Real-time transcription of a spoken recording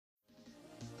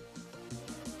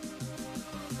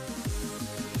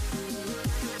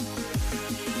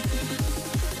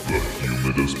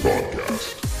Seduces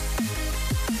podcast.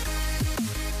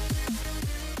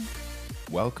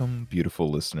 Welcome,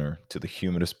 beautiful listener, to the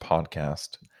Humidist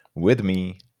podcast with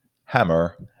me,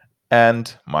 Hammer,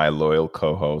 and my loyal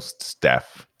co-host, Stef.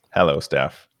 Hello,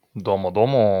 Stef. Domo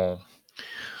domo.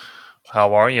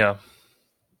 How are you?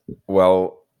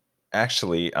 Well,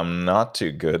 actually, I'm not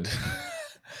too good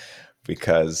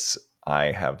because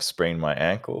I have sprained my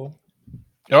ankle.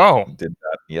 Oh, Did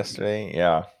that yesterday,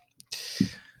 yeah.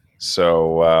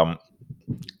 So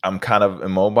I'm kind of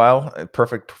immobile,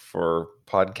 perfect for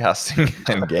podcasting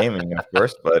and gaming, of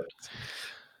course, but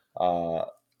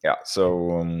yeah.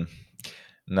 So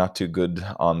not too good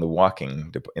on the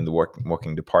walking in the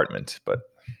walking department, but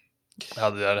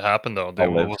how did that happen though?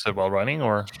 I'll live. Was it while running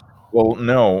or? Well,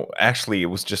 no, actually,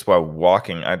 it was just while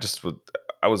walking. I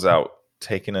was out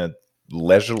taking a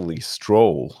leisurely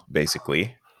stroll,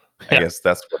 basically. I Yeah. guess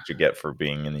that's what you get for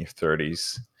being in your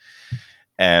 30s.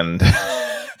 And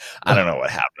I don't know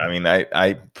what happened. I mean,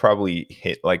 I probably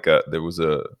hit there was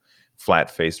a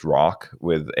flat-faced rock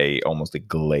with almost a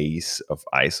glaze of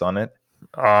ice on it.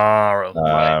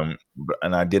 Right.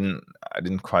 And I didn't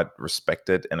quite respect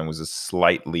it, and it was a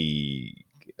slightly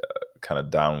kind of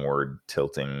downward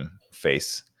tilting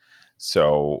face.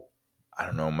 So I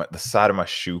don't know, the side of my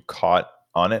shoe caught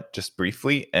on it just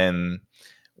briefly, and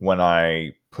when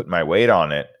I put my weight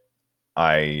on it,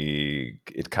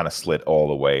 it kind of slid all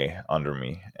the way under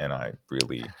me, and I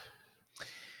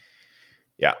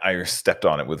stepped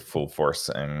on it with full force,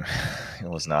 and it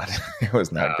was not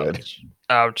good.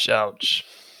 Ouch.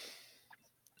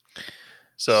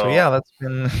 So yeah,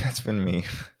 that's been me.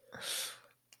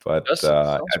 But that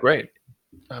sounds great.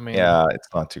 I mean, yeah, it's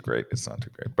not too great.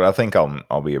 But I think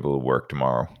I'll be able to work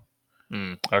tomorrow.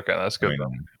 Okay, that's good.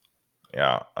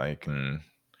 Yeah, I can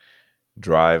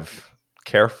drive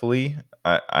carefully.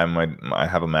 I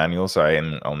have a manual, so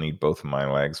I'll need both of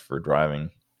my legs for driving.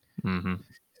 Mm-hmm.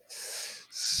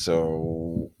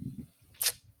 So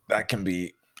that can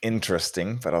be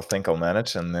interesting, but I think I'll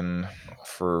manage. And then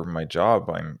for my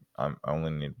job, I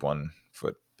only need one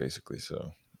foot basically.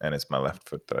 So, and it's my left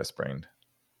foot that I sprained.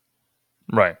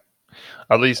 Right.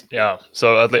 At least, yeah.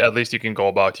 So at least you can go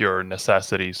about your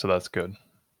necessities. So that's good.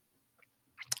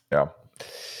 Yeah.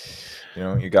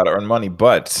 You got to earn money.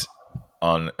 But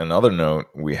on another note,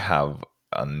 we have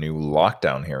a new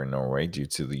lockdown here in Norway due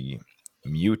to the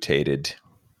mutated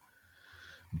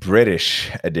British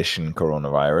edition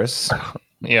coronavirus.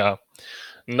 Yeah.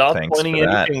 Not Thanks pointing for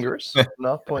any that. fingers.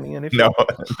 Not pointing any fingers.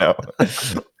 No.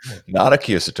 Not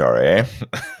accusatory, eh?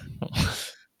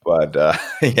 But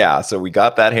yeah, so we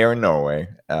got that here in Norway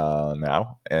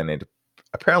now, and it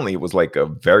was like a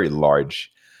very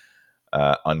large,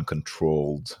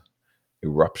 uncontrolled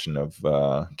eruption of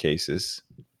cases.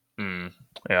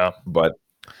 Yeah. But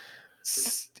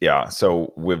yeah,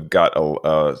 so we've got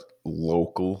a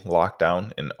local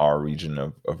lockdown in our region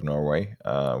of Norway,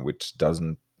 which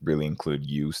doesn't really include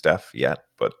you, Stef, yet,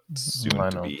 but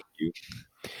soon to be you.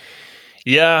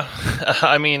 Yeah,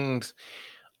 I mean,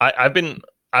 I've been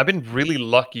really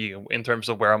lucky in terms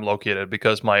of where I'm located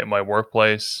because my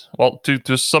workplace, well,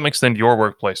 to some extent your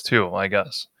workplace too, I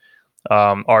guess,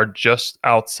 are just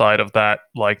outside of that,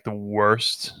 like the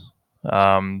worst,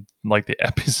 like the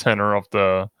epicenter of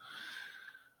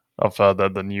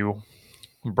the new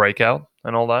breakout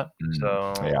and all that.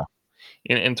 So Yeah.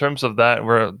 in terms of that,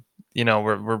 we're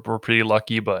pretty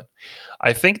lucky, but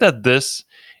I think that this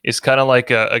is kind of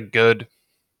like a good,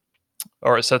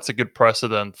 or it sets a good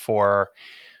precedent for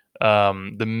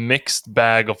the mixed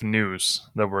bag of news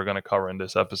that we're going to cover in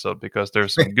this episode, because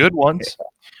there's some good ones,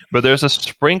 but there's a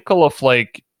sprinkle of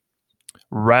like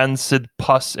rancid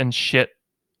pus and shit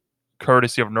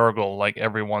courtesy of Nurgle like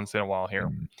every once in a while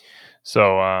here.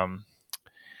 So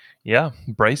yeah,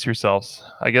 brace yourselves.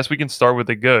 I guess we can start with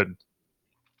the good.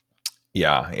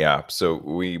 Yeah. So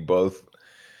we've both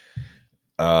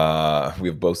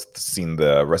seen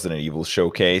the Resident Evil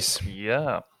showcase.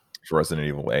 Yeah. For Resident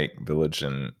Evil 8 Village,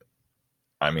 and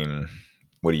I mean,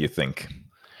 what do you think?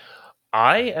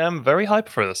 I am very hyped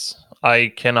for this.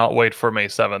 I cannot wait for May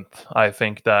 7th. I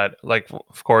think that, like,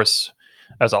 of course,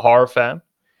 as a horror fan,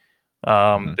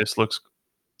 this looks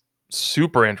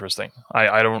super interesting.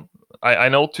 I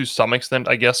know to some extent,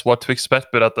 I guess, what to expect,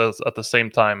 but at the same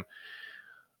time,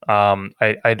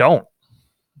 I don't.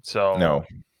 So No.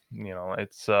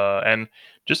 It's and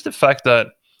just the fact that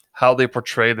how they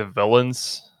portray the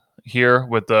villains here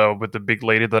with the big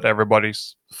lady that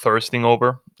everybody's thirsting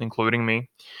over, including me.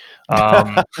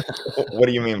 What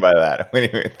do you mean by that? What do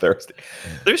you mean thirsty?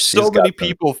 There's so many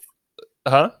people.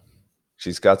 Huh?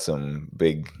 She's got some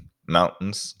big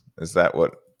mountains. Is that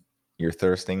what you're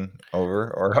thirsting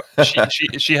over, or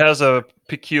She has a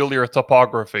peculiar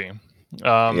topography.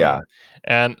 yeah, Um,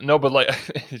 and no, but like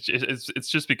it's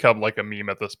just become like a meme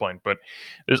at this point. But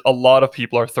there's a lot of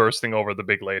people are thirsting over the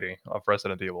big lady of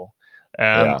Resident Evil.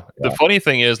 And yeah, the yeah. funny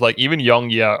thing is, like even Young,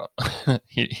 yeah,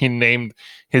 he named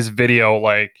his video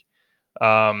like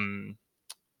um,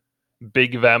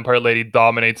 "Big Vampire Lady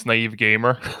Dominates Naive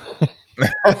Gamer."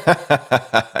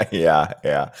 Yeah,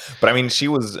 yeah. But I mean, she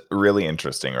was really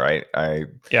interesting, right?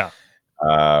 Yeah,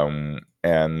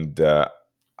 And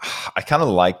I kind of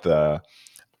like the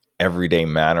everyday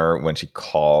manner when she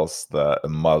calls the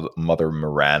mother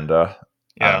Miranda.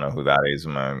 I don't yeah, know who that is.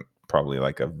 Probably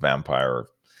like a vampire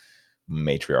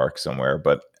matriarch somewhere,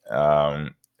 but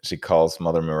she calls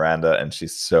Mother Miranda, and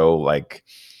she's so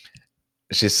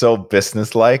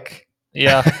businesslike,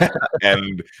 yeah,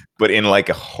 and but in like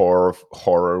a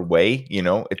horror way.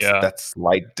 It's yeah, that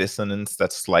slight dissonance,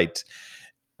 that slight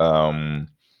um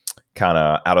kind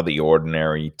of out of the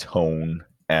ordinary tone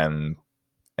and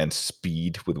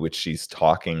speed with which she's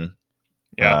talking,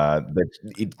 yeah, that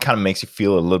it kind of makes you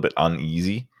feel a little bit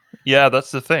uneasy. yeah.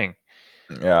 That's the thing,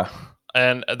 Yeah.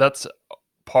 and that's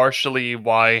partially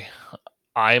why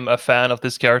I'm a fan of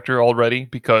this character already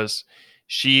because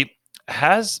she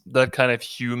has that kind of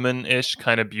human-ish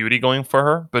kind of beauty going for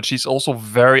her, but she's also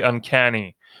very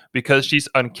uncanny because she's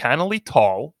uncannily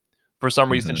tall. For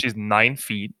some reason, Hmm. she's 9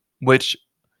 feet, which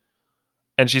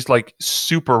and she's like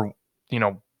super,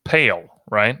 pale,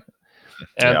 right?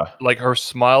 And Yeah. like her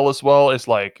smile as well is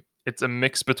like it's a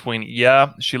mix between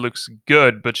yeah, she looks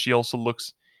good, but she also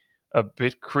looks a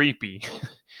bit creepy.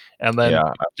 And then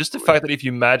Yeah, just the absolutely. fact that if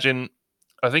you imagine,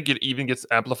 I think it even gets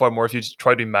amplified more if you just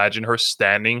try to imagine her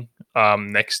standing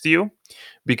next to you,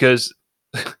 because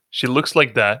she looks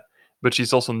like that, but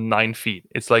she's also 9 feet.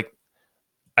 It's like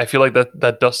I feel like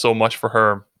that does so much for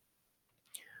her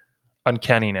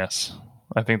uncanniness.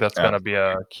 I think that's gonna be a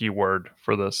Absolutely. key word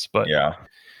for this. But Yeah.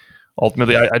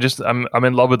 ultimately, I'm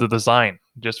in love with the design,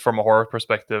 just from a horror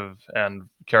perspective and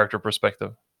character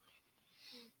perspective.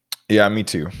 Yeah, me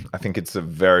too. I think it's a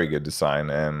very good design,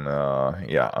 and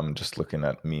yeah, I'm just looking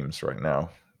at memes right now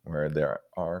where there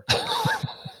are,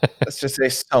 let's just say,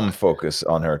 some focus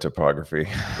on her topography.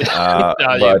 Yeah,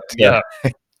 But yeah.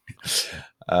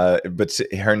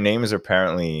 her name is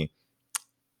apparently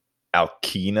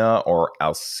Alkina or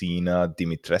Alcina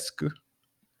Dimitrescu.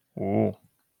 Ooh.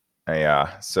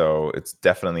 Yeah, so it's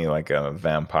definitely like a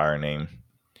vampire name.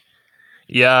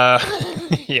 Yeah.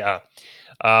 Yeah.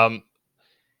 Um,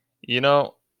 you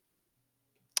know,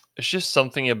 it's just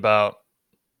something about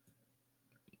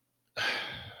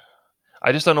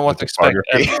I just don't know The what to expect.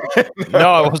 topography. And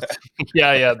no, I was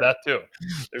yeah, yeah, that too.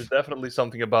 There's definitely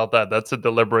something about that. That's a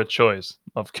deliberate choice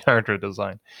of character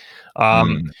design.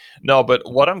 Um, Mm, no, but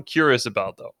what I'm curious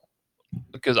about though,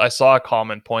 because I saw a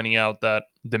comment pointing out that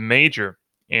the major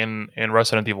in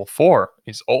Resident Evil 4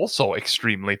 is also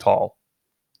extremely tall.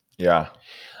 yeah.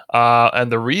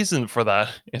 And the reason for that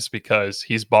is because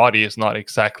his body is not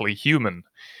exactly human.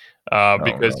 Oh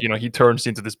Because no. he turns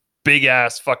into this big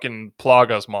ass fucking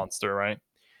Plagas monster, right?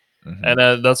 Hmm.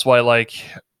 And that's why, like,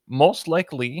 most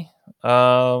likely,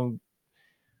 um,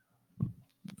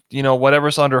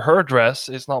 whatever's under her dress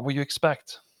is not what you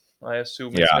expect. I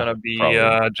assume it's Yeah, gonna be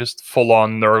probably. just full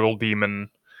on Nurgle demon,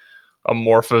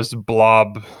 amorphous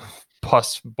blob,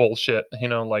 pus bullshit.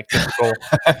 Like typical.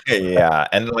 Yeah,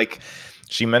 and like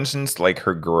she mentions like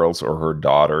her girls or her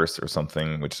daughters or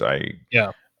something, which I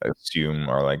Yeah, assume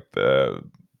are like the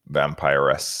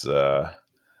vampiress,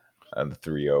 and the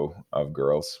trio of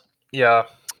girls. yeah,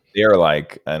 They're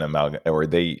like an amalgam, or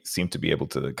they seem to be able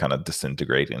to kind of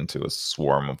disintegrate into a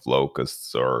swarm of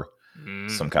locusts or mm,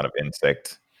 some kind of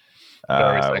insect,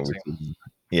 very which sexy. is,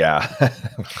 yeah,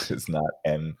 which is not.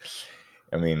 And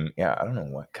I mean, yeah, I don't know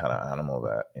what kind of animal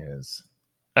that is,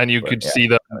 And you but could yeah, see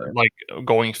them like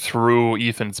going through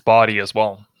Ethan's body as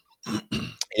well.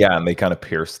 yeah, and they kind of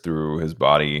pierce through his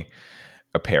body,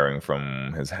 appearing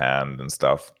from his hand and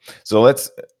stuff. So let's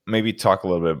maybe talk a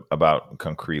little bit about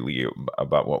concretely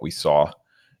about what we saw.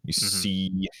 You Hmm.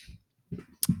 see,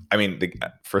 I mean,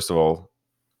 first of all,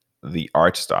 the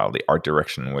art style, the art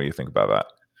direction. What do you think about that?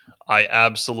 I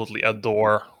absolutely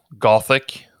adore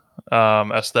gothic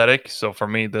aesthetic. So for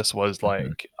me, this was Mhm.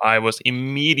 like I was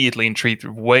immediately intrigued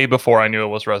way before I knew it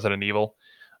was Resident Evil,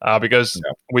 because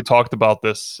Yeah, we talked about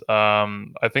this.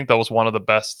 I think that was one of the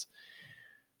best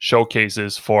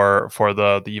showcases for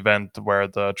the event where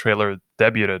the trailer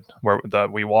debuted, where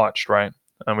that we watched, right?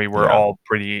 And we were yeah, all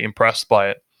pretty impressed by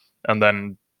it. And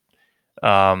then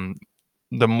um,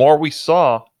 the more we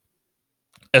saw,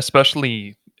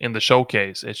 especially in the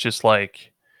showcase, it's just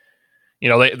like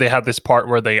they had this part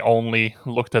where they only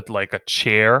looked at like a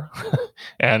chair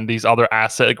and these other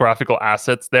graphical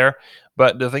assets there.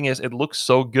 But the thing is, it looks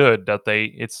so good that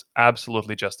it's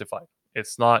absolutely justified.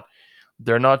 It's not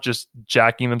They're not just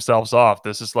jacking themselves off.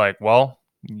 This is like, well,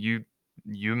 you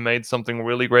made something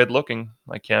really great looking.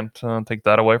 I can't take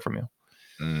that away from you.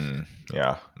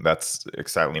 Yeah, that's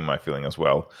exactly my feeling as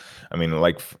well. I mean,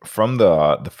 like from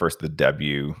the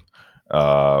debut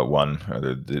one, or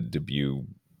the debut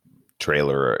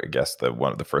trailer, I guess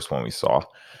the first one we saw,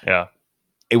 Yeah,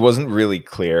 it wasn't really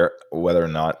clear whether or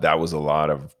not that was a lot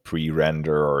of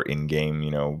pre-render or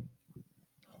in-game,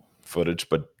 footage,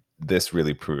 but this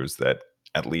really proves that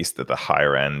at least at the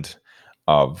higher end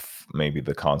of maybe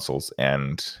the consoles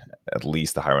and at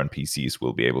least the higher end PCs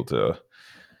will be able to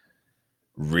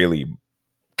really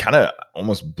kind of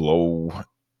almost blow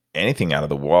anything out of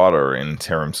the water in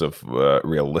terms of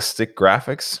realistic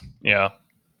graphics. yeah,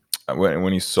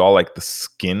 When you saw like the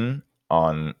skin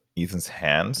on Ethan's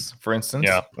hands, for instance,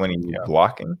 yeah, when he was yeah,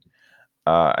 blocking,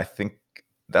 I think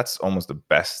that's almost the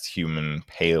best human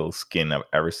pale skin I've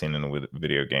ever seen in a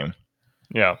video game.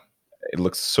 yeah, It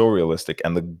looks so realistic,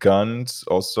 and the guns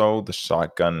also, the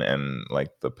shotgun and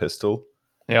like the pistol,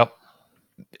 yep,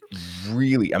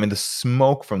 really. I mean, the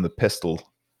smoke from the pistol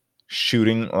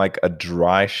shooting like a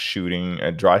dry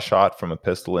shot from a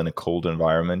pistol in a cold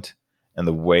environment, and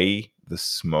the way the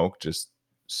smoke just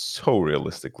so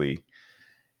realistically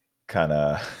kind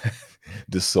of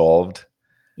dissolved.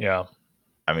 yeah.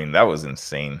 I mean, that was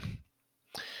insane.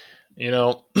 You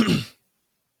know,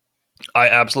 I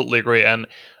absolutely agree. And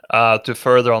to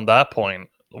further on that point,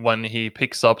 when he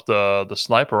picks up the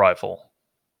sniper rifle,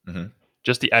 Hmm.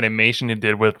 just the animation he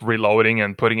did with reloading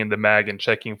and putting in the mag and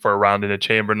checking for a round in the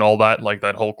chamber and all that, like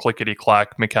that whole clickety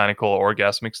clack mechanical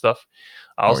orgasmic stuff,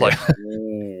 I Oh was like, yeah.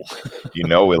 ooh,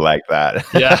 We like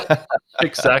yeah, that.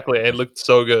 exactly. It looked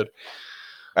so good.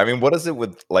 I mean, what is it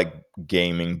with like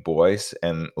gaming boys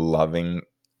and loving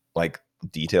like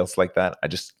details like that? I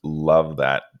just love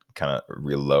that kind of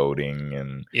reloading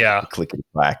and Yeah, the clickety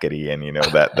clackety, and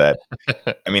that.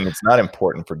 I mean, it's not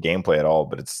important for gameplay at all,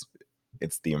 but it's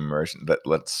the immersion,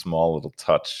 that small little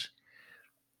touch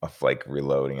of like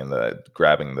reloading and the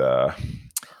grabbing the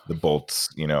bolts,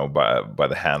 by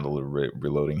the handle, the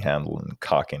reloading handle, and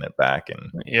cocking it back, and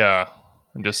yeah.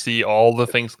 And just see all the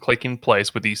things click in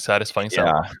place with these satisfying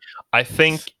sounds. yeah. I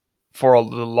think for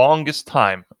the longest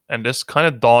time, and this kind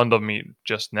of dawned on me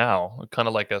just now, kind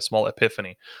of like a small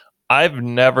epiphany. I've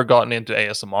never gotten into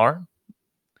ASMR,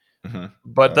 Hmm.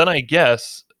 but Yeah. then I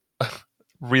guess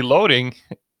reloading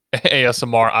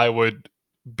ASMR I would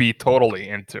be totally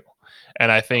into.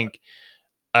 And I think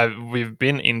we've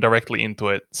been indirectly into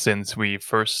it since we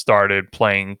first started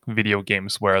playing video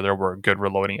games where there were good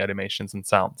reloading animations and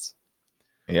sounds.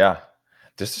 Yeah.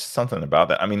 There's just something about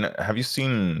that. I mean, have you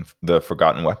seen the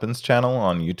Forgotten Weapons channel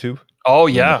on YouTube? Oh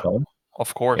Ian yeah, McCullen?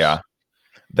 of course. Yeah.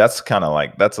 That's kind of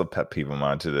like that's a pet peeve of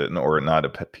mine to the or not a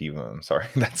pet peeve. I'm sorry.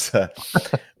 That's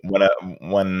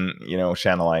when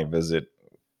channel I visit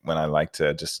when I like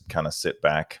to just kind of sit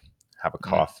back, have a Mm,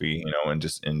 coffee, and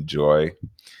just enjoy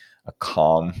a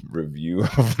calm review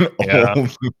of an yeah,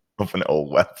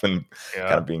 old weapon kind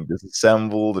yeah, of being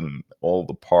disassembled and all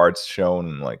the parts shown,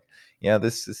 and like, yeah,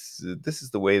 this is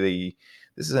the way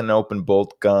this is an open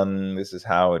bolt gun, this is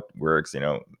how it works.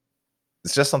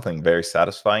 It's just something very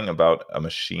satisfying about a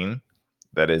machine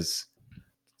that is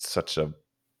such a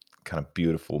kind of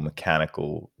beautiful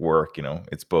mechanical work.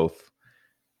 It's both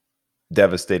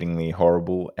devastatingly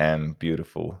horrible and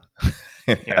beautiful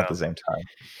at yeah, the same time.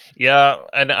 yeah.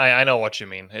 And I know what you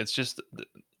mean. It's just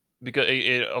because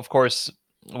of course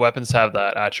weapons have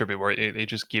that attribute where it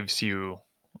just gives you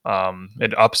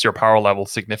it ups your power level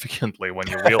significantly when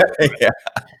you wield it, right? Yeah,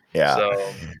 yeah,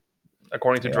 So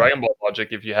according to yeah, Dragon Ball logic,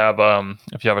 if you have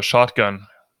a shotgun,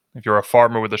 if you're a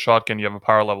farmer with a shotgun, you have a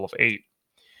power level of 8.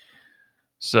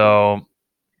 So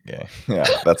yeah, yeah.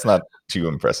 That's not too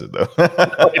impressive though.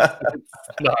 no,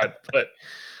 it's not, but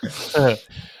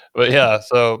but yeah.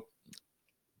 So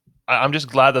I'm just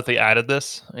glad that they added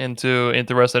this into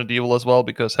Resident Evil as well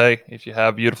because hey, if you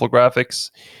have beautiful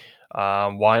graphics,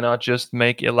 why not just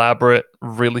make elaborate,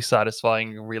 really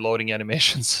satisfying reloading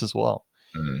animations as well?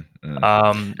 Mm, mm.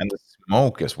 Um, And the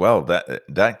smoke as well.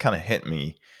 That kind of hit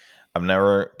me. I've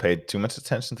never paid too much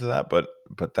attention to that, but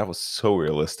that was so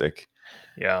realistic.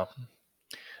 yeah,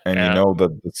 And and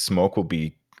the smoke will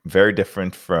be very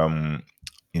different from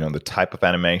the type of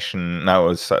animation.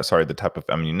 No, sorry, the type of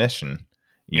ammunition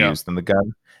yeah, used in the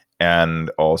gun, and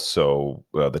also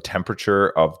the temperature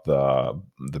of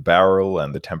the barrel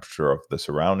and the temperature of the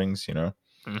surroundings.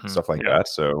 hmm Stuff like yeah, that.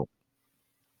 So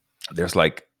there's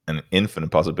like an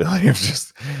infinite possibility of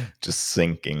just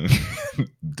sinking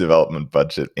development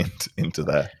budget into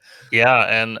that Yeah,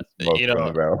 and smoke from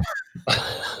the barrel.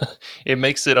 it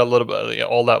makes it a little bit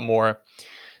all that more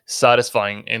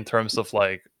satisfying in terms of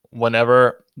like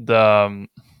whenever the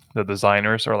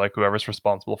designers or like whoever's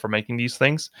responsible for making these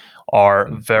things are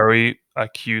Mm, very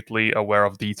acutely aware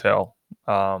of detail.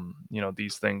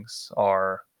 These things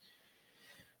are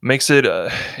makes it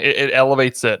it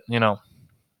elevates it, a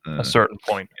mm, certain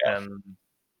point. And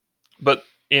but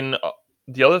in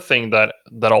the other thing that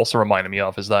also reminded me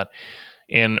of is that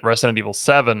in Resident Evil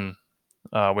 7,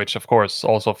 which of course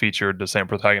also featured the same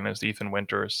protagonist, Ethan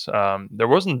Winters, there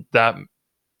weren't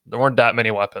that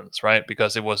many weapons, right?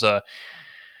 Because it was a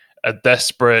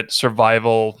desperate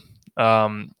survival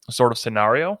sort of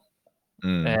scenario.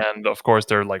 mm, And of course,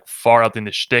 they're like far out in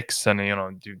the sticks, and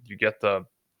you get the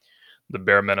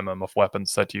bare minimum of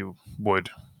weapons that you would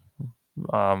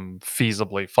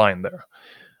feasibly find there.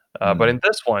 But in mm,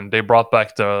 this one, they brought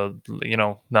back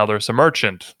now there's a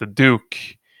merchant, the Duke,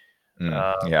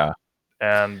 um, yeah.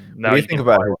 and What now do you you think can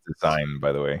about buy his weapons. design,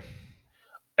 by the way?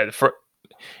 For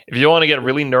if you want to get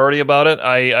really nerdy about it,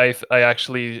 I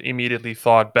actually immediately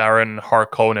thought Baron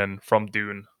Harkonnen from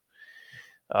Dune.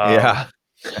 Um, Yeah.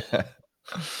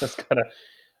 that's kind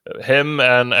of him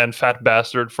and Fat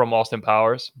Bastard from Austin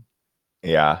Powers.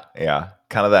 Yeah, yeah.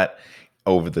 Kind of that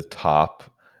over the top,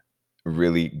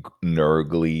 really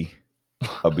nurgly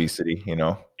obesity, you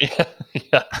know? Yeah,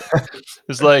 yeah.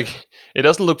 It's like it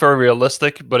doesn't look very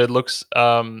realistic, but it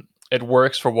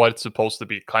works for what it's supposed to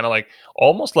be. Kind of like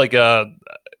almost like a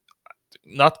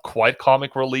not quite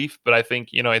comic relief, but I think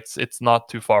it's not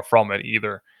too far from it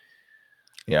either.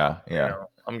 Yeah, yeah.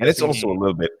 I'm And it's guessing also a he.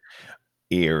 little bit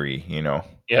eerie,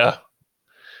 Yeah,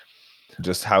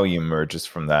 just how he emerges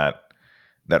from that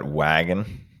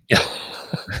wagon. yeah.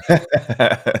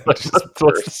 Just What's the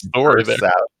story there? bursts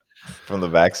out from the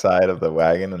backside of the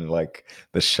wagon, and like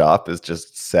the shop is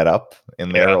just set up in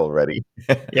there Yeah, already.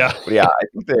 yeah, But yeah, I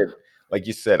think that, like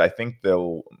you said, I think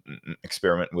they'll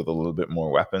experiment with a little bit more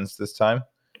weapons this time.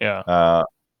 yeah, Uh,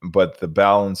 but the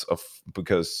balance of,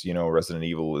 because Resident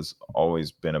Evil has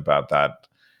always been about that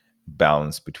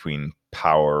balance between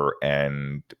power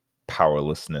and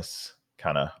powerlessness,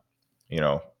 kind of, you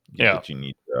know, yeah. that you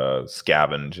need to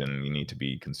scavenge, and you need to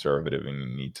be conservative, and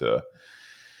you need to,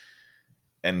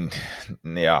 and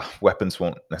yeah, weapons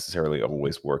won't necessarily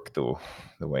always work the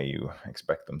way you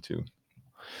expect them to.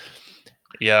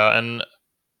 Yeah, and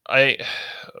I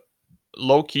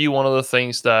low key one of the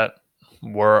things that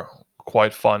were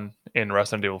quite fun in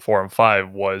Resident Evil 4 and 5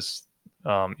 was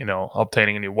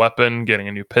obtaining a new weapon, getting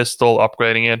a new pistol,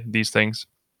 upgrading it, these things.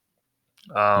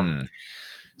 Um Mm,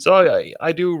 so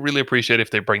I do really appreciate if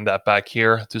they bring that back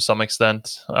here to some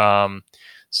extent.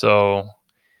 So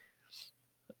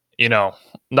you know,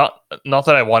 not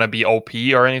that I want to be OP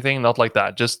or anything, not like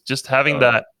that. Just having uh,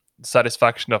 that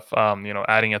satisfaction of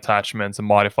adding attachments and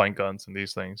modifying guns and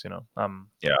these things. I'm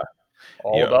yeah,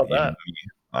 all yeah, about you know that. me.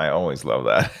 I always love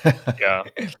that. Yeah,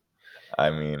 I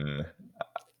mean,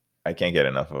 I can't get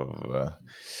enough of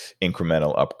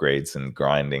incremental upgrades and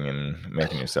grinding and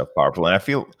making yourself powerful. And I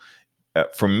feel,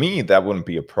 for me, that wouldn't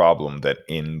be a problem. That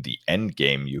in the end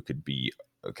game, you could be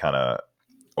kind of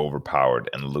overpowered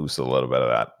and lose a little bit of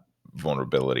that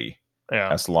vulnerability, yeah.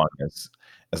 as long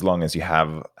as you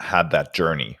have had that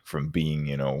journey from being,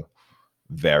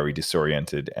 very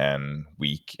disoriented and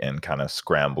weak and kind of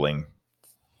scrambling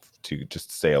to just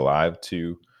stay alive,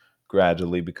 to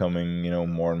gradually becoming,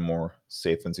 more and more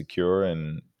safe and secure,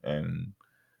 and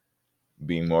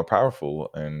being more powerful.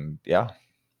 And yeah.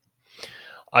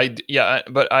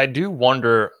 But I do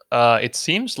wonder. It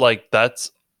seems like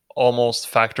that's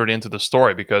almost factored into the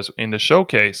story because in the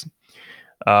showcase,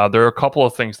 there are a couple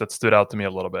of things that stood out to me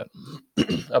a little bit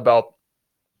about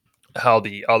how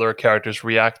the other characters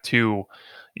react to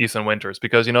Ethan Winters.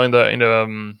 Because in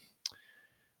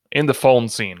the phone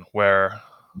scene where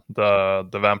the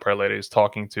vampire lady is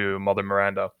talking to Mother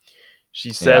Miranda,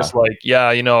 she says Yeah. like,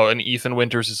 "Yeah, and Ethan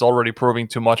Winters is already proving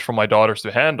too much for my daughters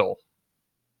to handle."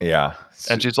 Yeah.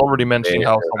 And she's already mentioning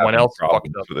how They're someone having else fucked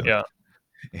problems up. with him.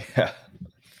 Yeah.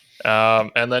 Yeah.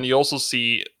 And then you also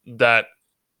see that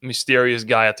mysterious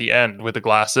guy at the end with the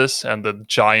glasses and the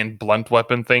giant blunt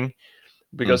weapon thing,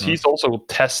 because Hmm. he's also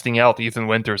testing out Ethan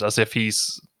Winters as if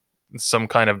he's some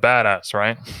kind of badass,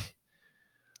 right?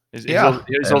 Yeah.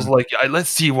 He's also And like, let's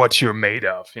see what you're made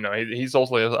of. He's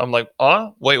also like, I'm like,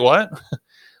 wait, what?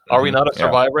 Are we mhm, not a yeah.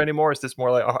 survivor anymore? Is this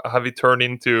more like, have you turned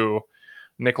into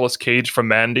Nicolas Cage from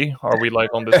Mandy? Are we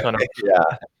like on this kind of, Yeah.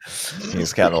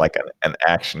 He's kind of like an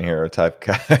action hero type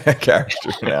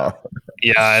character now.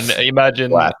 yeah? And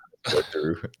imagine Flat. go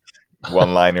through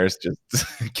one-liners just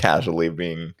casually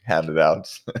being handed out.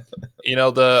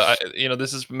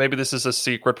 this is a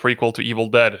secret prequel to Evil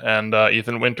Dead, and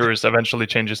Ethan Winters eventually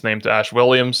changed his name to Ash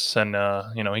Williams, and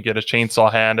he get a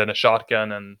chainsaw hand and a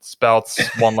shotgun and spouts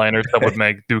one-liners that would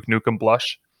make Duke Nukem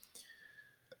blush.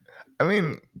 I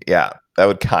mean, yeah, that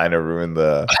would kind of ruin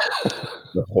the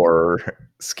horror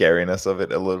scariness of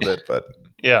it a little bit,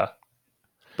 Yeah,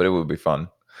 but it would be fun.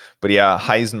 But yeah,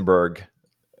 Heisenberg,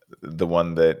 the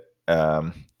one that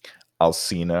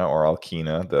Alcina or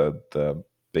Alkina, the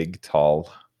big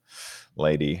tall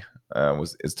lady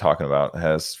is talking about,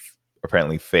 has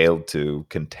apparently failed to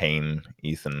contain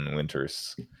Ethan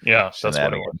Winters' yeah, that's what it was.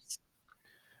 shenanigans,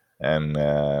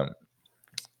 and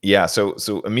yeah, so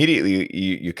immediately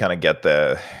you kind of get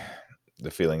the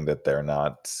feeling that they're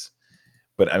not.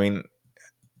 But I mean,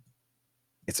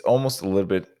 it's almost a little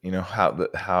bit,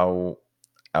 how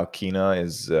Alkina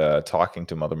is talking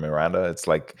to Mother Miranda. It's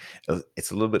like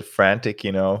it's a little bit frantic,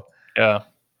 Yeah,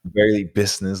 very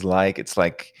business-like. It's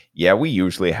like, yeah, we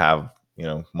usually have,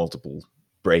 multiple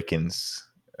break-ins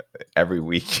every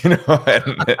week,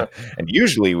 and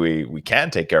usually we can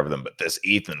take care of them. But this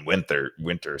Ethan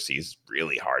Winters, he's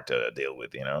really hard to deal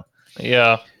with.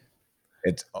 yeah.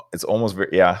 It's almost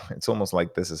yeah, it's almost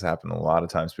like this has happened a lot of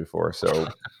times before. So,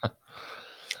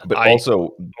 but I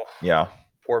also, yeah,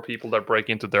 Poor people that break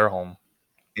into their home.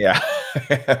 yeah.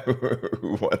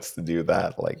 Who wants to do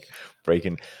that? Like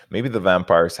breaking. Maybe the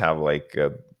vampires have like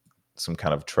some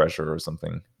kind of treasure or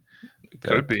something It could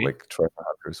that be like treasure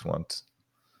hunters want.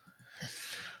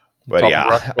 But yeah,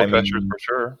 topographical I treasures mean, for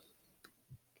sure.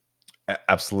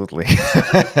 absolutely.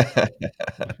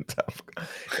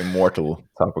 Immortal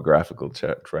topographical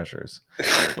treasures.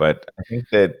 But I think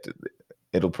that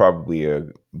it'll probably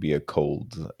be a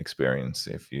cold experience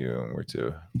if you were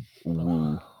to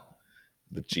woo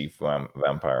the chief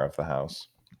vampire of the house.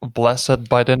 Blessed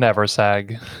by the never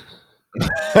sag.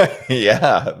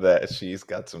 Yeah, that she's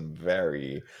got some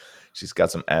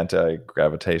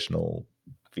anti-gravitational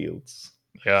fields,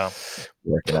 Yeah,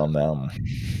 working on them.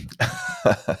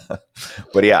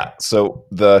 But yeah, so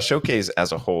the showcase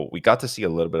as a whole, we got to see a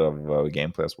little bit of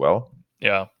gameplay as well.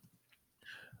 yeah.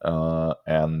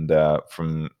 And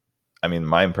from I mean,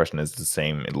 my impression is the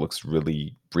same. It looks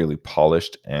really, really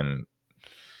polished, and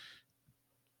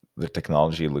the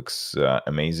technology looks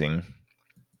amazing.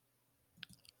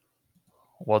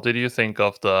 What did you think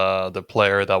of the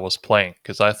player that was playing?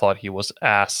 Because I thought he was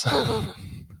ass.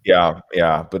 Yeah,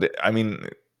 yeah, but I mean,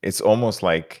 it's almost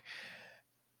like,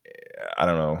 I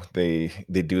don't know. They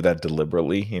do that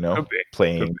deliberately, Could be. Could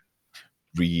playing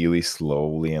really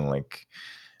slowly and like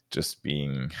just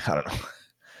being, I don't know.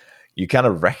 You kind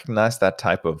of recognize that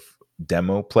type of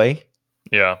demo play.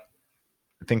 be. Yeah.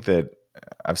 I think that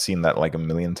I've seen that like a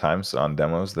million times on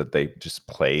demos, that they just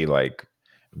play like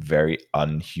very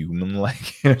unhuman,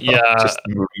 like, Yeah. just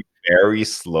moving very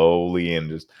slowly and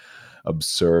just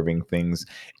observing things.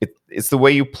 It's the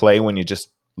way you play when you just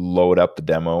load up the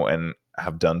demo and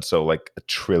have done so like a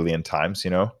trillion times.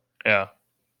 Yeah.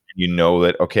 You know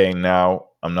that, okay, now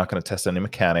I'm not going to test any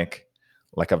mechanic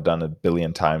like I've done a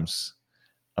billion times.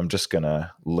 I'm just going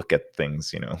to look at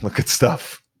things, look at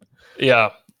stuff.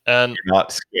 Yeah. And You're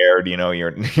not scared,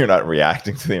 you're not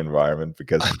reacting to the environment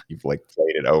because you've like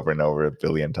played it over and over a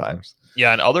billion times.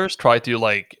 yeah, and others try to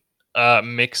like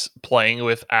mix playing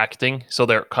with acting, so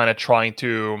they're kind of trying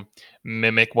to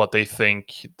mimic what they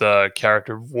think the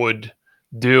character would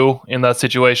do in that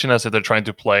situation, as if they're trying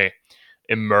to play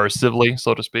immersively,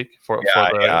 so to speak, for Yeah,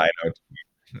 yeah, the. I know.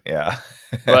 Yeah.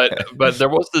 But there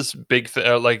was this big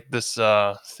like this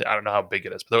I don't know how big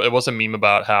it is, but it was a meme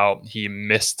about how he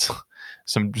missed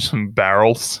some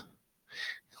barrels.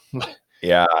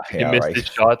 Yeah, He yeah, missed right. his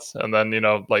shots, and then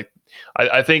like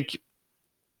I think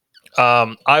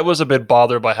I was a bit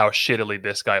bothered by how shittily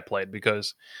this guy played,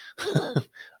 because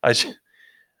I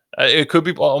it could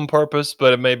be on purpose,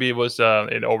 but maybe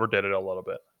it overdid it a little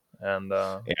bit. And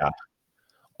Yeah.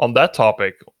 on that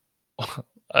topic,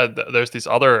 there's this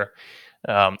other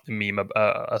meme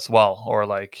as well, or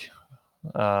like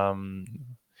um,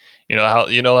 how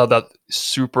that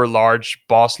super large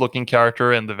boss looking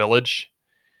character in the village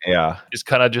Yeah. is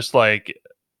kind of just like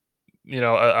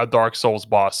a Dark Souls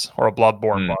boss or a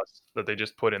Bloodborne Mm. boss that they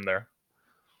just put in there.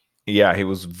 Yeah, he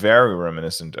was very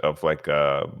reminiscent of like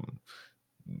a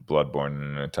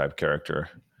Bloodborne type character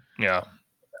Yeah,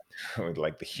 with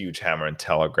like the huge hammer and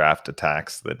telegraphed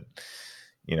attacks that,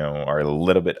 are a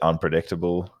little bit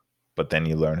unpredictable, but then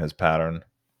you learn his pattern.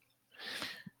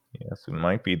 Yes, it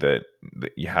might be that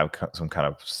you have some kind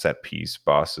of set piece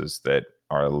bosses that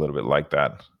are a little bit like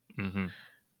that. hmm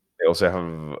They also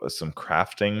have some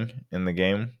crafting in the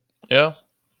game, Yeah.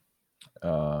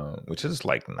 which is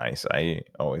like nice. I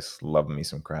always love me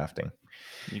some crafting.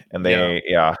 And Yeah.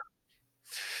 yeah,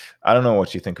 I don't know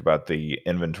what you think about the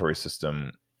inventory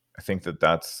system. I think that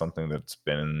that's something that's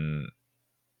been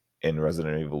in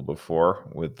Resident Evil before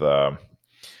with the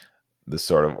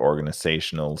sort of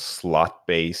organizational slot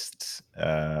based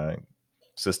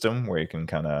system where you can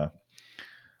kind of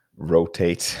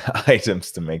rotate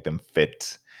items to make them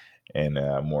fit in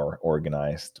a more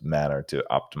organized manner to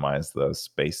optimize the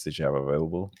space that you have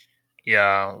available.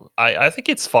 Yeah. I think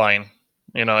it's fine.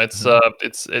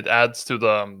 Mhm. It adds to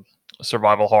the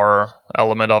survival horror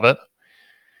element of it.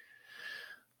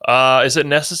 Is it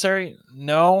necessary?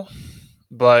 No,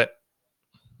 but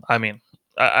I mean,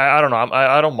 I don't know.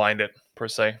 I don't mind it per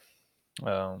se.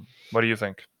 What do you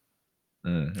think?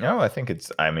 No, I think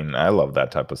it's. I mean, I love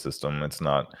that type of system. It's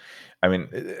not. I mean,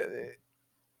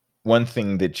 one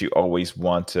thing that you always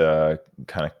want to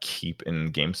kind of keep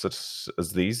in games such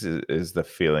as these is the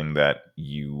feeling that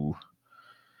you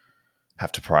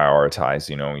have to prioritize.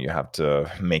 You have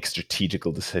to make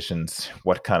strategical decisions.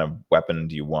 What kind of weapon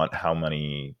do you want? How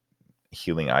many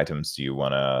healing items do you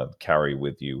want to carry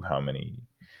with you? How many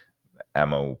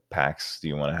ammo packs do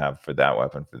you want to have for that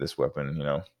weapon, for this weapon?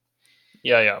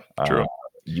 Yeah, yeah, Uh, true.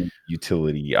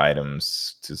 utility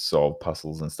items to solve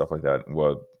puzzles and stuff like that.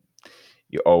 Well,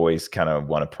 you always kind of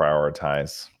want to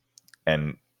prioritize,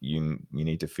 and you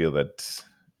need to feel that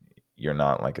you're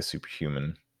not like a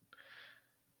superhuman,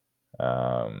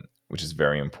 which is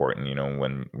very important.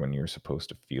 When you're supposed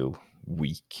to feel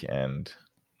weak and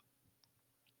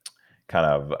kind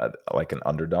of like an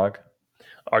underdog.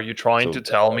 Are you trying to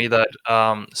So tell me that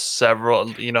several,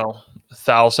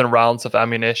 1,000 rounds of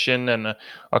ammunition and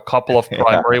a couple of yeah,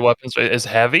 primary weapons is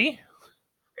heavy?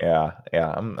 yeah,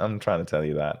 I'm trying to tell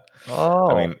you that. I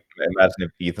Oh, mean, imagine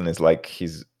if Ethan is like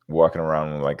he's walking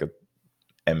around with like a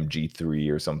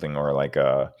MG3 or something, or like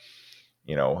a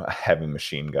heavy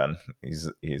machine gun.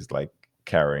 He's like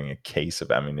carrying a case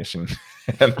of ammunition,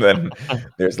 and then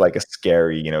there's like a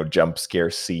scary, jump scare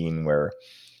scene where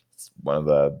one of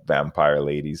the vampire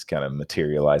ladies kind of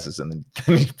materializes, and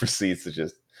then he proceeds to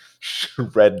just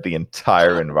shred the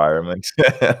entire environment,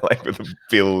 like with a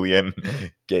billion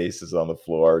cases on the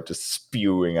floor, just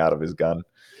spewing out of his gun.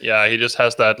 yeah. He just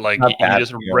has that like Not he that,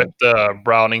 just ripped the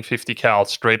Browning 50 cal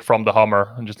straight from the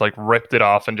Hummer and just like ripped it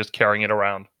off and just carrying it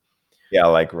around. yeah,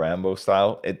 like Rambo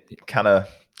style.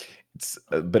 It's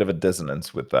a bit of a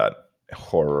dissonance with that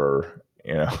horror,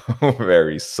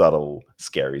 very subtle,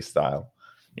 scary style.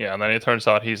 Yeah, and then it turns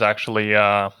out he's actually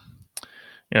a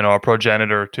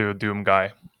progenitor to Doom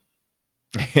guy.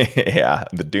 Yeah,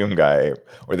 the Doom guy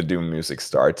or the Doom music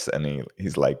starts, and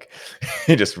he's like,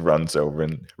 he just runs over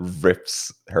and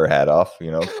rips her head off.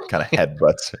 Kind of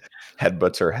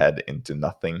headbutts her head into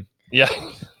nothing, Yeah,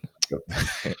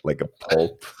 like a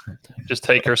pulp. just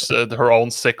take her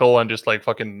own sickle and just like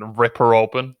fucking rip her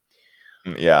open.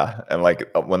 Yeah, and like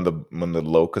when the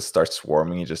locust starts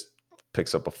swarming, he just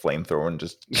picks up a flamethrower and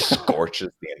just scorches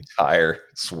the entire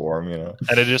swarm.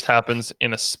 And it just happens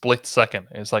in a split second.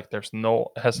 It's like there's no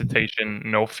hesitation,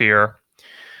 no fear.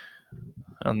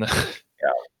 And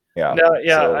Yeah, yeah. no,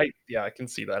 yeah, So, I can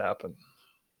see that happen.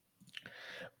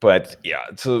 but yeah,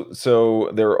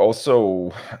 so they're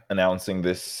also announcing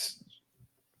this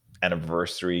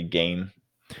anniversary game.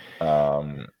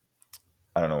 Um,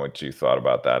 I don't know what you thought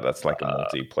about that. That's like a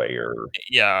multiplayer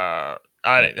Yeah,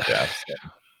 I death.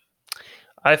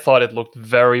 I thought it looked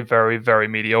very, very, very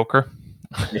mediocre.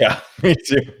 Yeah, me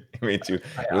too. Me too. It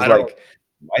was I don't know. like,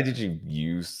 why did you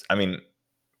use? I mean,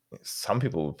 some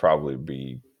people would probably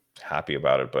be happy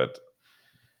about it, but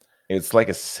it's like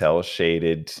a cell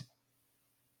shaded.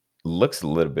 Looks a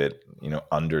little bit,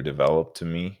 underdeveloped to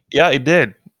me. Yeah, it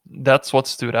did. That's what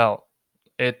stood out.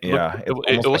 It looked Yeah, it, it's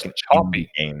it, it almost was like an indie choppy.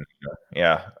 game.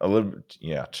 Yeah, a little bit,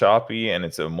 yeah, choppy, and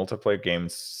it's a multiplayer game.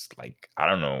 It's like, I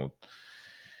don't know,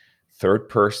 third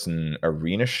person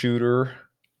arena shooter, I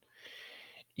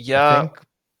Yeah, think.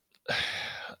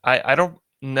 I don't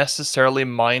necessarily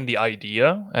mind the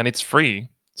idea, and it's free.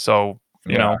 So,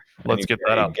 Yeah, and let's get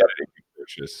that you out. get it if you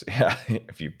purchase. Yeah,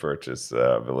 if you purchase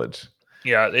Village.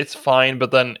 Yeah, it's fine,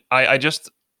 but then I just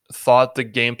thought the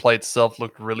gameplay itself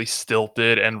looked really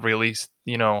stilted and really,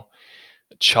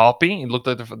 choppy. It looked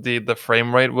like the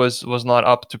frame rate was not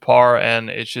up to par, and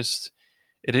it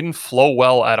didn't flow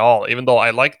well at all. Even though I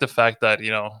like the fact that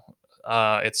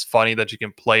it's funny that you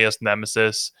can play as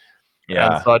Nemesis and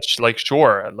Yeah, such. Like,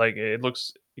 sure, like it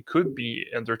could be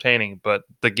entertaining, but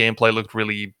the gameplay looked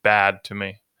really bad to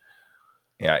me.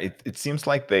 Yeah, it seems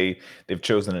like they've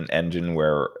chosen an engine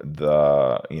where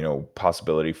the,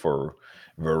 possibility for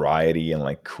variety and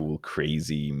like cool,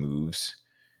 crazy moves,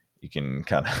 you can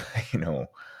kind of,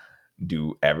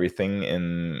 do everything.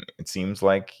 And it seems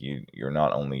like you're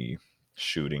not only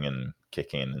shooting and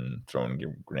kicking and throwing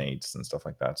your grenades and stuff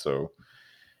like that. So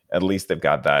at least they've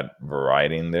got that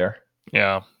variety in there.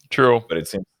 Yeah, true. But it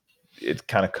seems it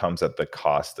kind of comes at the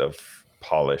cost of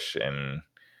polish and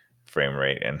frame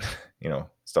rate and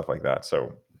stuff like that.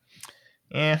 So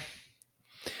yeah,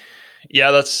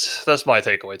 Yeah, that's my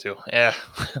takeaway too. Yeah,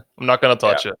 I'm not gonna yeah.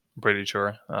 touch it. I'm pretty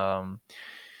sure.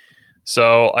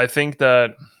 So I think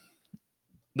that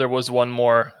there was one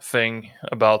more thing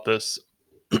about this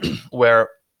where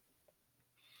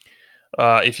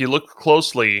if you look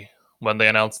closely when they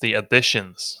announced the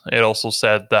editions, it also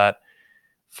said that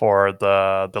for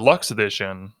the deluxe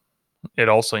edition, it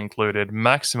also included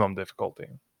maximum difficulty.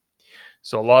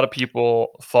 So a lot of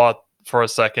people thought for a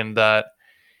second that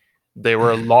they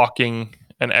were locking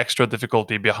an extra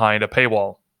difficulty behind a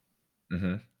paywall.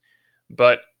 Hmm.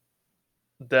 But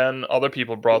then other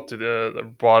people brought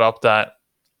up that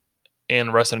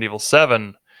in Resident Evil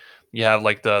 7, you have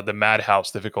like the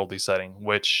Madhouse difficulty setting,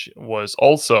 which was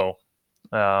also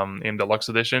in Deluxe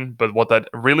Edition. But what that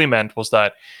really meant was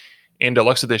that in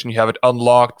Deluxe Edition, you have it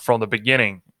unlocked from the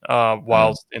beginning, Mm.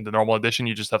 whilst in the normal edition,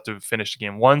 you just have to finish the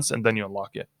game once and then you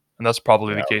unlock it. And that's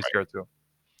probably Yeah, the case here too.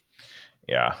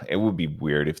 yeah. It would be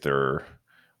weird if there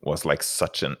was like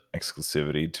such an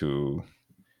exclusivity to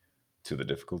the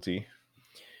difficulty.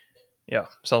 Yeah,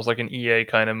 sounds like an EA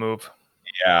kind of move.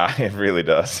 Yeah, it really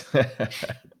does.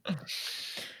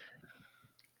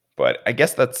 But I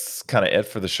guess that's kind of it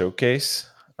for the showcase.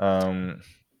 Um,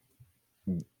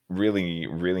 Really,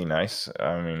 really nice.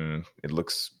 I mean,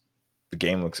 the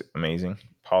game looks amazing,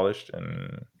 polished,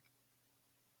 and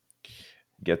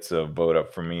gets a vote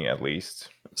up for me at least.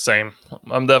 Same.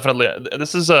 I'm definitely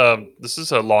this is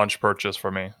a launch purchase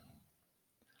for me,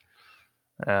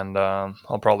 and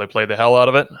I'll probably play the hell out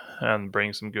of it and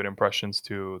bring some good impressions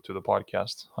to the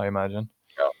podcast, I imagine.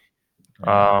 Yeah,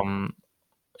 yeah. Um,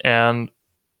 and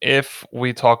if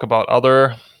we talk about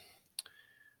other,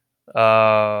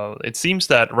 it seems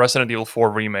that Resident Evil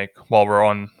 4 remake, while we're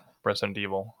on Resident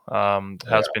Evil, has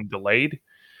Yeah. been delayed.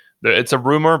 It's a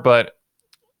rumor, but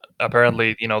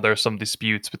apparently, there's some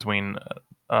disputes between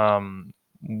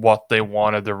what they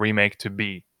wanted the remake to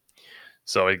be,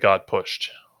 so it got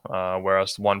pushed.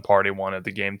 Whereas one party wanted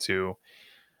the game to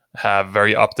have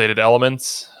very updated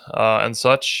elements and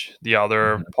such, the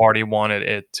other Mhm. party wanted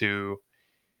it to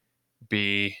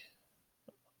be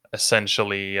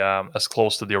essentially as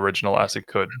close to the original as it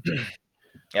could.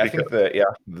 Yeah, I Because think that yeah,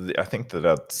 I think that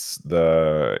that's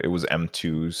the it was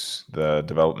M2's the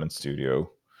development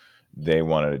studio. They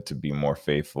wanted it to be more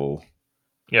faithful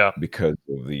yeah, because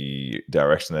of the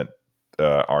direction that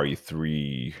the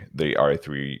RE3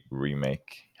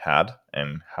 remake had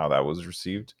and how that was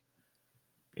received.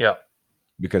 yeah,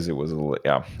 Because it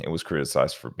was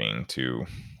criticized for being too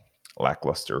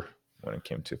lackluster when it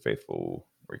came to faithful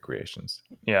recreations.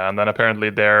 yeah, and then apparently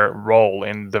their role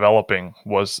in developing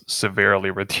was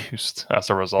severely reduced as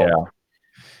a result. Yeah,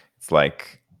 it's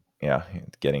like yeah,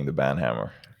 getting the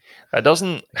banhammer. That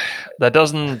doesn't that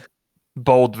doesn't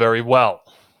bode very well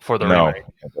for the No, remake.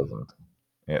 it doesn't.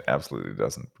 It absolutely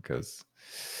doesn't because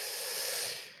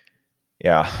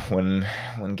yeah, when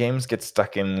games get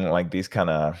stuck in like these kind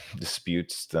of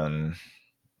disputes, then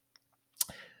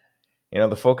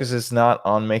the focus is not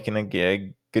on making a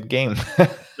good game.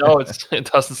 No, it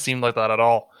doesn't seem like that at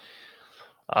all.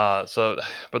 So,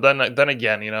 but then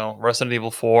again, Resident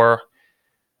Evil 4.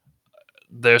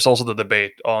 There's also the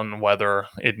debate on whether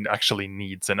it actually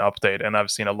needs an update, and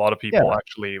I've seen a lot of people Yeah.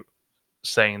 actually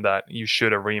saying that you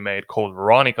should have remade Code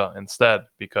Veronica instead,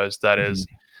 because that Mhm. is,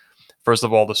 first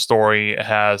of all, the story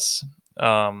has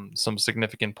some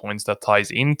significant points that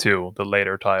ties into the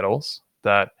later titles.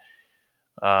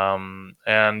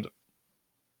 And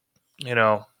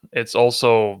it's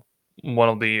also one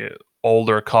of the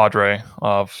older cadre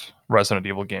of Resident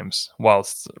Evil games,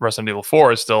 whilst Resident Evil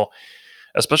 4 is still,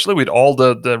 especially with all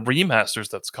the remasters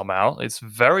that's come out, it's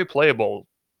very playable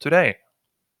today.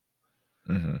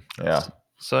 Yeah.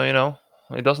 So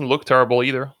it doesn't look terrible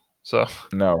either. So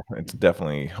No, it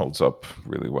definitely holds up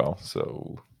really well.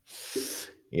 So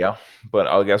yeah, but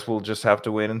I guess we'll just have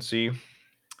to wait and see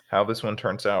how this one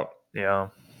turns out. yeah,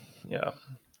 yeah.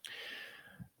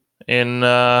 In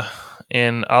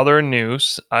other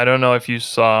news, I don't know if you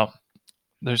saw.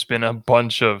 There's been a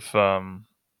bunch of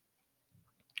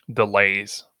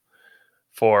delays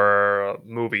for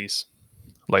movies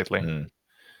lately. Mm.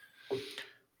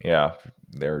 Yeah.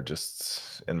 they're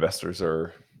just investors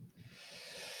are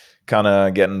kind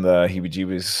of getting the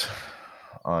heebie-jeebies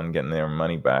on getting their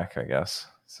money back, I guess.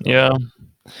 So, Yeah.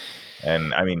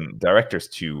 and I mean, directors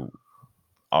too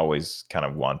always kind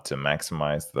of want to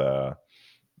maximize the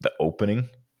opening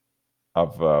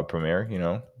of premiere.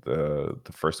 The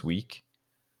first week.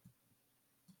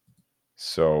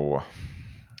 So,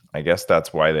 I guess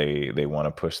that's why they want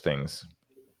to push things.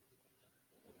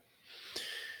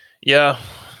 Yeah.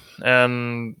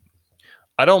 And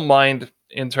I don't mind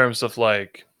in terms of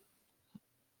like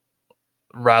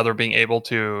rather being able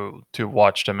to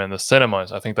watch them in the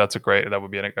cinemas. I think that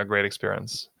would be a great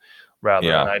experience rather,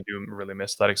 and Yeah, I do really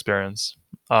miss that experience.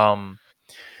 Um,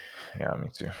 yeah, me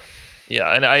too.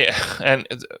 yeah, and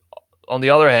on the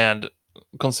other hand,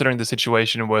 considering the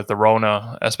situation with the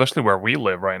Rona, especially where we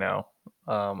live right now,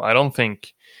 I don't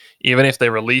think even if they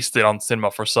released it on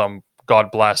cinema for some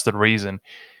god blasted reason,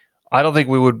 I don't think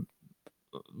we would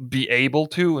be able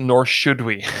to, nor should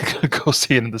we, go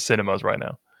see it in the cinemas right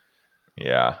now.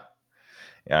 Yeah,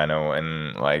 yeah, I know,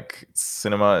 and like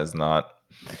cinema is not.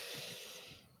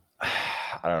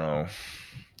 I don't know.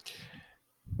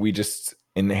 We just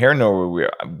in here in Norway,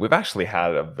 we've actually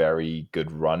had a very good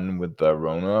run with the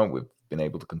Rona. We've been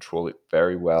able to control it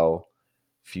very well.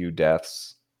 Few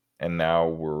deaths, and now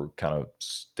we're kind of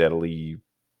steadily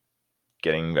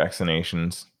getting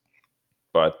vaccinations.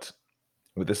 But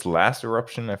with this last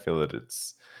eruption, I feel that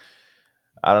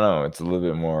I don't know, it's a little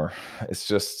bit more. It's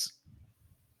just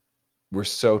we're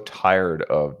so tired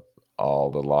of all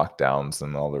the lockdowns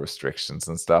and all the restrictions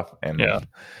and stuff, and Yeah,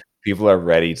 people are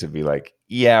ready to be like,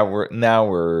 yeah, we're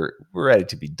ready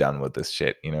to be done with this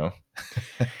shit. But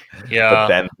yeah,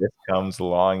 then this comes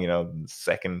along,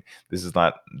 second. This is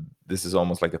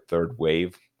almost like a third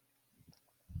wave,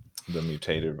 the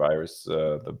mutated virus,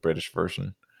 the British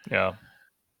version. yeah.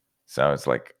 So it's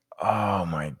like, oh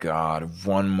my god,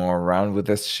 one more round with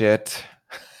this shit.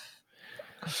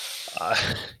 Uh,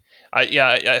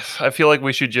 I feel like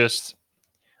we should just.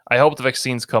 I hope the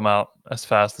vaccines come out as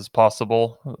fast as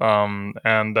possible,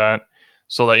 and that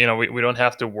so that we don't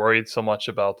have to worry so much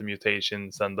about the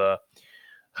mutations and the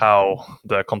how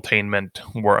the containment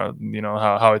were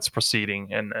how it's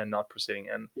proceeding and not proceeding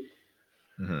and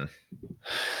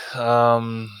Mhm.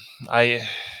 um I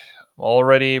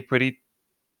already pretty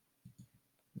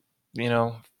you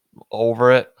know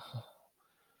over it.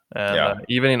 And Yeah,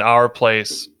 even in our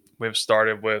place, we've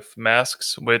started with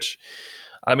masks, which,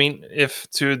 I mean, if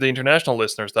to the international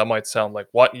listeners, that might sound like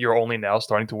what you're only now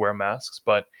starting to wear masks.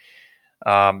 But,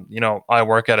 I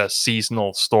work at a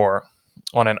seasonal store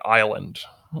on an island,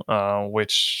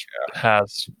 which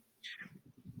has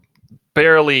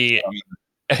barely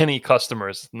any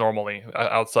customers normally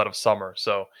outside of summer.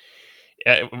 So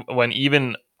when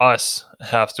even us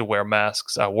have to wear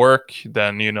masks at work,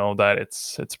 then you know that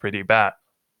it's pretty bad.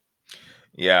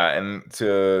 yeah, and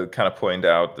to kind of point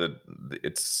out that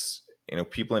it's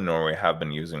people in Norway have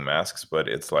been using masks, but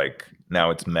it's like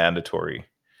now it's mandatory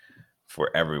for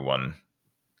everyone,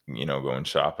 going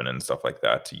shopping and stuff like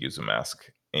that to use a mask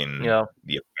Yeah.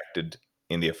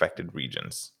 the affected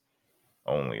regions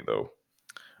only though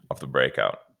of the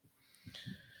breakout.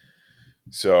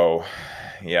 So,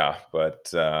 yeah,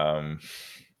 but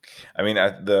I mean,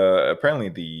 the apparently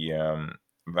the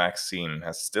vaccine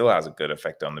still has a good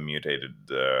effect on the mutated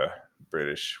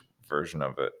British version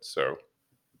of it, so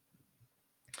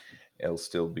it'll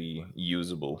still be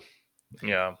usable.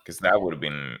 Yeah. Because that would have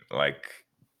been like,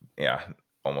 yeah,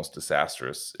 almost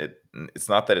disastrous. It's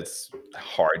not that it's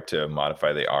hard to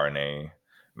modify the RNA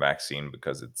vaccine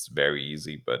because it's very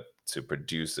easy, but to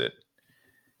produce it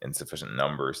in sufficient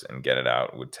numbers and get it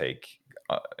out would take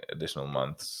additional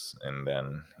months, and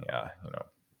then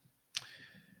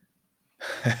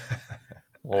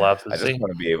We'll have to I just see.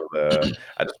 want to be able to.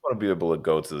 I just want to be able to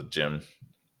go to the gym.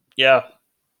 Yeah.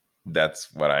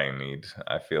 That's what I need.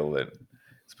 I feel that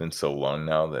it's been so long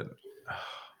now that,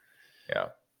 yeah,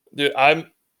 Dude,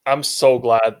 I'm so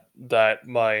glad that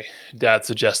my dad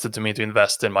suggested to me to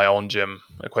invest in my own gym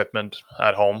equipment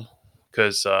at home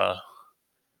because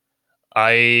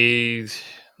I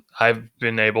I've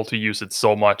been able to use it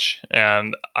so much,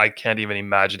 and I can't even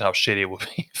imagine how shitty it would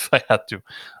be if I had to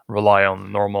rely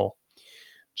on normal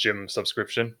gym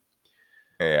subscription.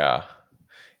 yeah,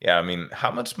 yeah. I mean, how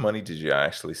much money did you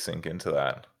actually sink into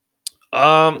that?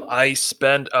 I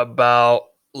spent about,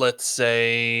 let's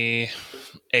say,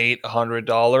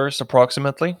 $800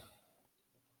 approximately.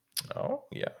 Oh,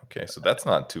 yeah. Okay, so that's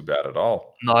not too bad at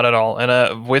all. Not at all.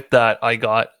 And with that, I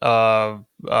got a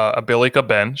Bilica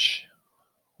bench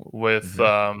with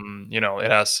Hmm.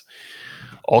 it has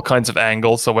all kinds of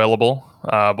angles available,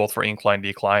 both for incline,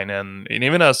 decline, and it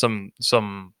even has some.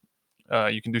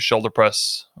 You can do shoulder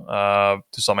press to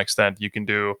some extent. You can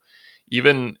do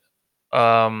even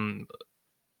um,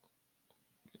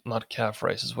 not calf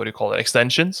raises. What do you call it?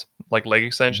 Extensions, like leg Mhm.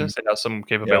 extensions. It has some Yeah.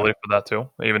 capability for that too.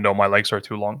 Even though my legs are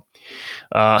too long.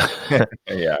 Uh,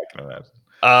 Yeah, I can imagine.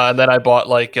 and then I bought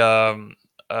like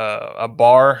a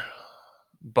bar,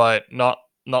 but not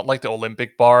like the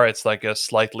Olympic bar. It's like a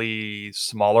slightly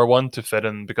smaller one to fit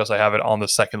in because I have it on the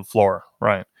second floor,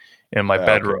 right, in my Okay.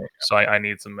 bedroom. So I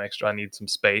need some extra. I need some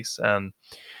space, and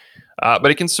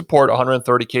but it can support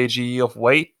 130 kg of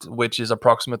weight, which is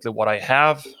approximately what I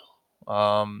have.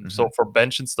 So Mhm. for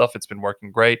bench and stuff, it's been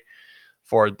working great.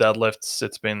 For deadlifts,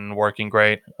 it's been working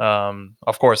great.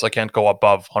 Of course, I can't go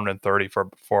above 130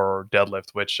 for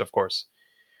deadlift, which of course,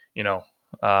 you know,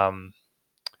 um,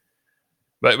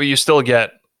 but you still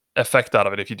get effect out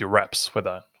of it if you do reps with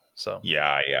that. So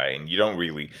Yeah, yeah, and you don't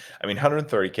really I mean,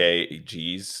 130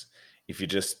 kgs, if you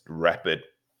just rep it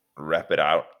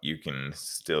out, you can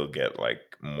still get,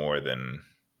 like, more than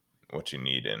what you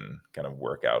need in kind of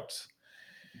workout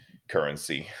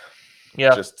currency.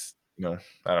 yeah, Just,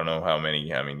 I don't know how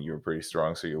many I mean, you're pretty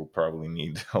strong, so you'll probably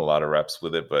need a lot of reps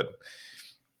with it, but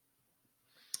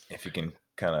if you can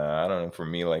kinda I don't know, for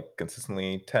me, like,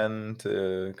 consistently 10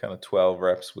 to kinda 12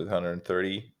 reps with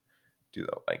 130, do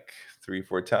that, like, 3,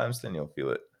 4 times, then you'll feel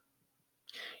it.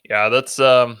 yeah, that's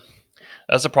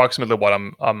approximately what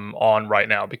I'm on right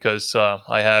now because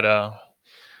I had a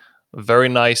very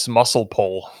nice muscle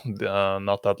pull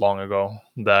not that long ago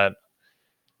that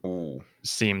Ooh,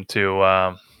 seemed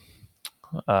to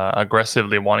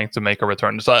aggressively wanting to make a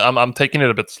return. So I'm taking it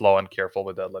a bit slow and careful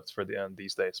with deadlifts for the end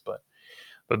these days. But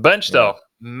bench yeah, though,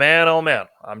 man oh man,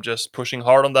 I'm just pushing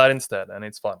hard on that instead, and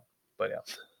it's fun. But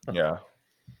yeah. yeah.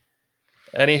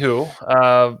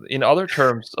 Anywho, in other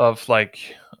terms of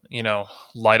like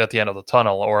light at the end of the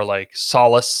tunnel or like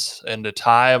solace in the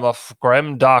time of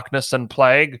grim darkness and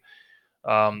plague,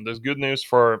 there's good news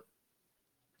for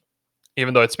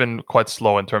even though it's been quite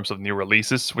slow in terms of new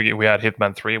releases. We had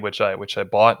Hitman 3, which I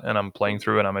bought and I'm playing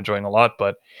through and I'm enjoying a lot.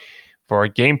 But for our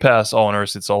Game Pass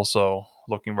owners, it's also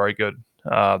looking very good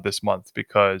this month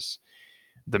because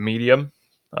the Medium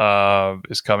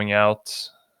is coming out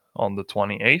on the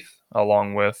 28th,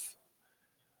 along with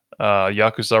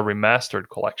Yakuza Remastered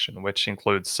Collection, which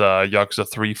includes Yakuza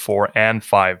 3, 4, and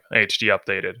 5 HD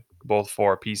updated, both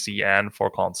for PC and for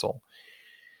console.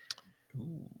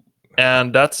 Ooh,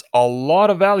 And that's a lot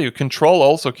of value. Control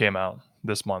also came out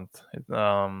this month.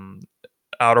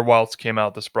 Outer Wilds came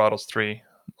out, Desperados 3.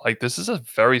 Like, this is a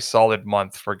very solid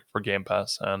month for Game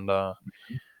Pass. And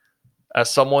as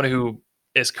someone who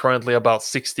is currently about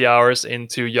 60 hours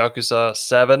into Yakuza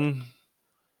 7,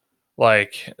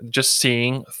 like, just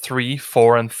seeing 3,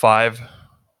 4, and 5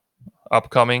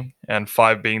 upcoming, and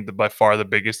 5 being by far the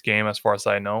biggest game as far as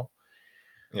I know.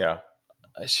 yeah.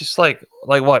 It's just like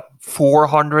what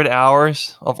 400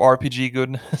 hours of RPG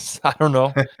goodness. I don't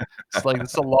know. It's like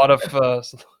it's a lot of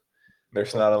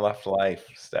There's not enough life,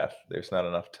 Steph. There's not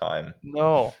enough time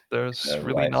no, there's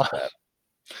really not.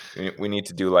 lifespan. We need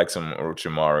to do like some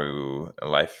Orochimaru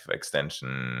life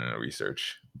extension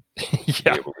research to be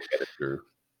Yeah, able to get it through.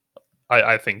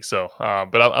 I think so.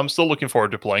 But I'm still looking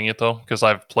forward to playing it though because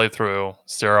I've played through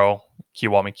 0,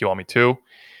 Kiwami 2,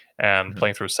 and Mhm.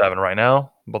 playing through 7 right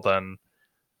now. But then,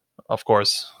 of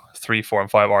course, 3, 4,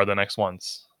 and 5 are the next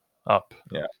ones up.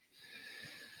 Yeah.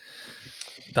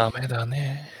 Dame da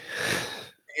ne.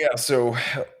 Yeah. So,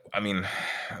 I mean,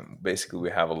 basically, we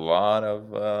have a lot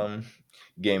of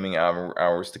gaming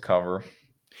hours to cover.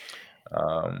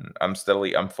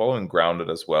 I'm following Grounded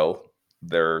as well.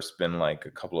 There's been like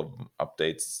a couple of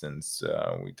updates since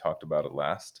we talked about it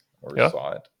last or Yeah,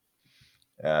 saw it,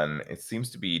 and it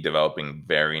seems to be developing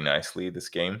very nicely. This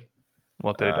game.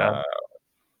 what did it add? Uh,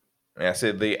 yeah,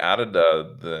 so they added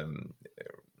the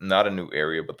not a new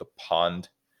area, but the pond,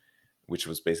 which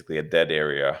was basically a dead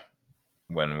area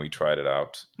when we tried it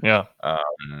out, Yeah.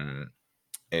 um,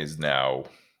 is now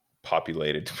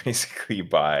populated basically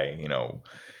by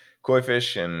koi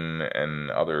fish and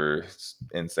other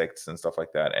insects and stuff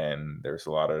like that. And there's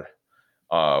a lot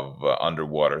of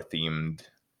underwater themed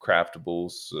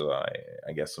craftables.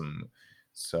 I guess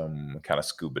some kind of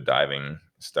scuba diving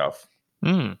stuff.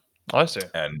 Hmm. I see.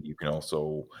 And you can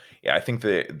also, yeah, I think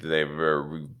they've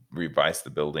revised the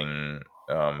building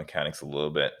mechanics a little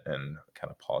bit and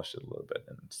kind of polished it a little bit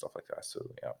and stuff like that. So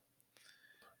yeah,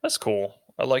 That's cool.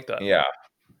 I like that. yeah,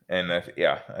 and I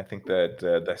think that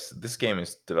this game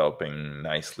is developing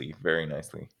nicely, very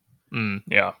nicely.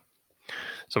 Yeah.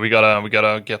 So we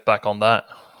gotta get back on that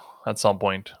at some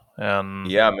point. And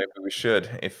Yeah, maybe we should.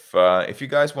 If you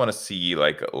guys want to see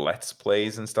like let's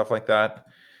plays and stuff like that,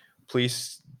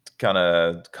 please kind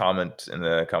of comment in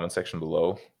the comment section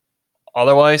below.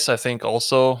 otherwise, I think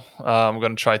also I'm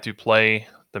gonna try to play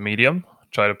the medium,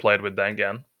 try to play it with Dan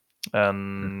again,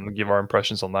 and give our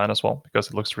impressions on that as well because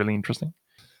it looks really interesting.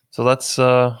 So that's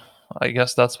I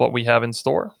guess that's what we have in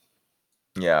store.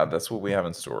 Yeah, that's what we have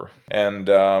in store. And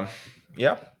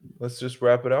yeah, let's just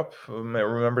wrap it up.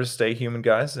 Remember to stay human,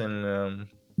 guys, and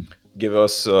give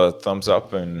us a thumbs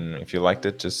up. And if you liked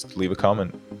it, just leave a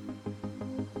comment.